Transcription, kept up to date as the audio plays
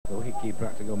The wicketkeeper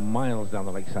had to go miles down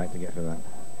the leg side to get to that.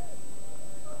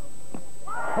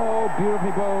 Oh,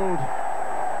 beautifully bowled.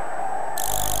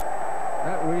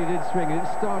 That really did swing. It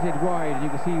started wide, and you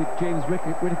can see James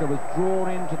Whittaker was drawn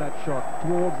into that shot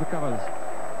towards the covers.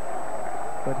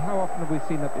 But how often have we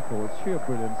seen that before? It's sheer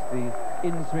brilliance. The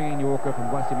in-swinging Yorker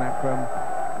from Wasim Akram,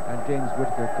 and James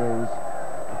Whittaker goes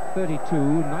 32,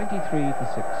 93 for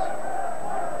 6.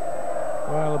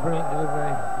 Well, a brilliant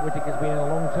delivery. Whittaker's been in a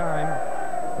long time.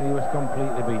 He was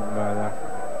completely beaten by that.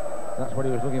 That's what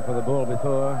he was looking for the ball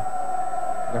before.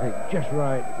 Got it just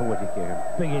right for Whittaker.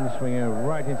 Big in-swinger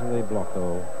right into the block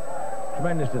hole.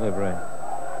 Tremendous delivery.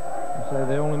 So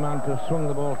the only man to have swung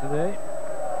the ball today.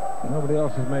 Nobody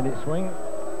else has made it swing.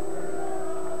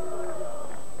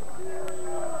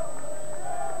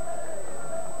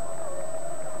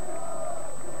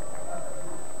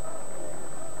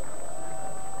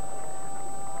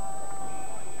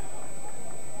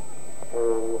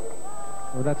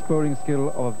 Well, that's bowling skill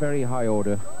of a very high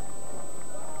order.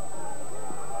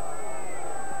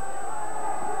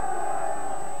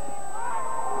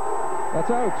 That's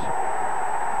out.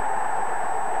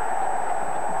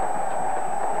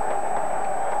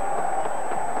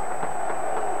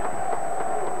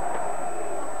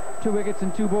 Two wickets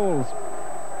and 2 balls.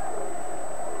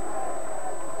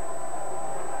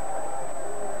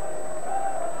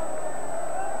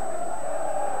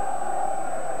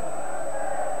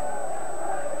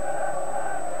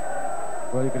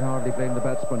 Well, you can hardly blame the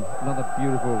batsman. Another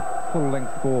beautiful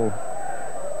full-length ball.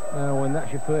 Now, when that's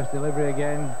your first delivery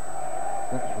again,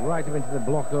 that's right up into the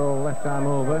block hole, left arm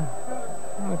over.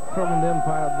 The problem the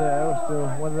umpire up there was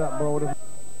to whether that ball would have...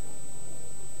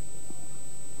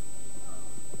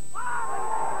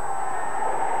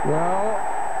 Well,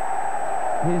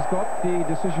 he's got the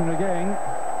decision again.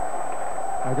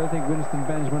 I don't think Winston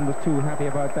Benjamin was too happy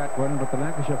about that one, but the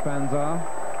Lancashire fans are.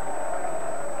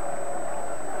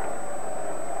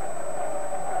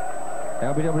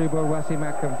 LBW ball Wasim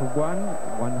Akram for 1,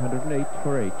 108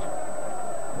 for 8.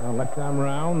 Well, left arm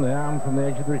round, the arm from the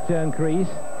edge of the return crease.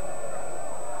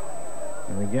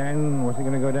 And again, what's he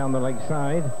going to go down the leg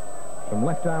side? From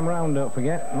left arm round, don't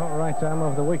forget, not right arm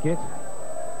off the wicket.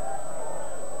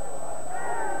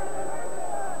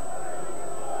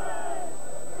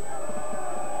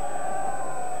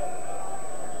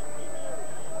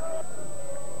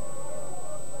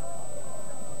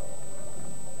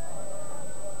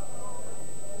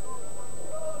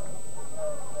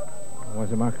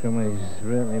 Wasim Akram has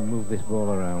really moved this ball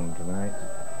around tonight.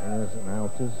 Inners and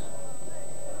outers.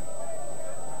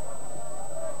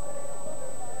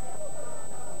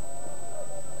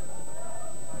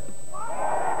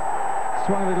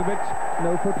 Swung a little bit,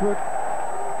 no footwork.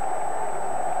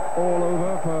 All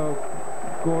over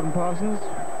for Gordon Parsons.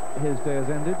 His day has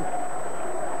ended.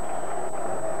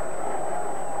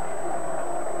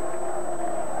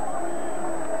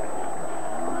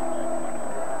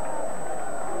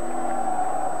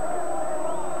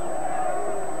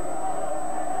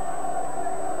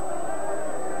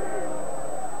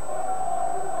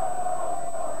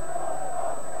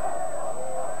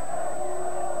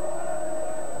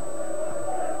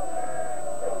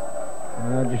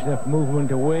 Just enough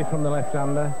movement away from the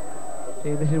left-hander.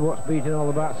 See, this is what's beating all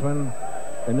the batsmen.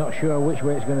 They're not sure which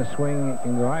way it's going to swing. It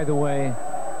can go either way.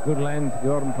 Good length.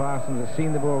 Gordon Parsons has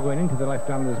seen the ball going into the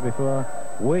left-handers before,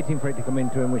 waiting for it to come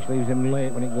into him, which leaves him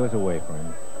late when it goes away from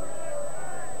him.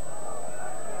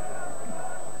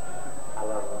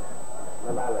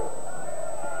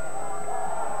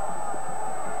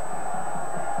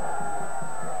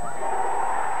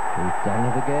 He's done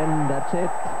it again. That's it.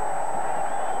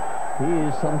 He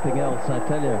is something else, I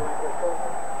tell you.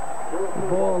 The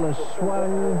ball has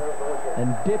swung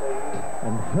and dipped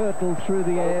and hurtled through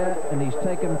the air, and he's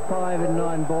taken 5 in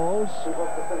 9 balls.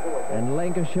 And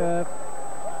Lancashire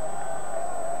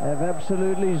have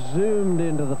absolutely zoomed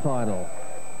into the final.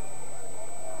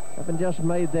 Haven't just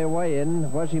made their way in.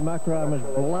 Wasim Akram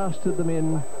has blasted them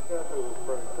in.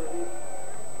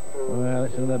 Well,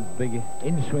 it's another big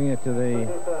in-swinger to the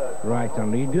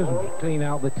right-hander. He does clean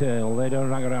out the tail. They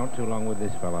don't hang around too long with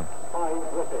this fella.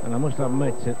 And I must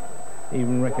admit that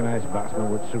even recognised batsmen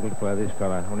would struggle to play this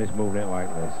fella when he's moving it like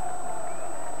this.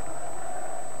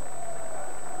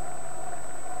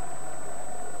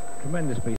 Tremendous piece.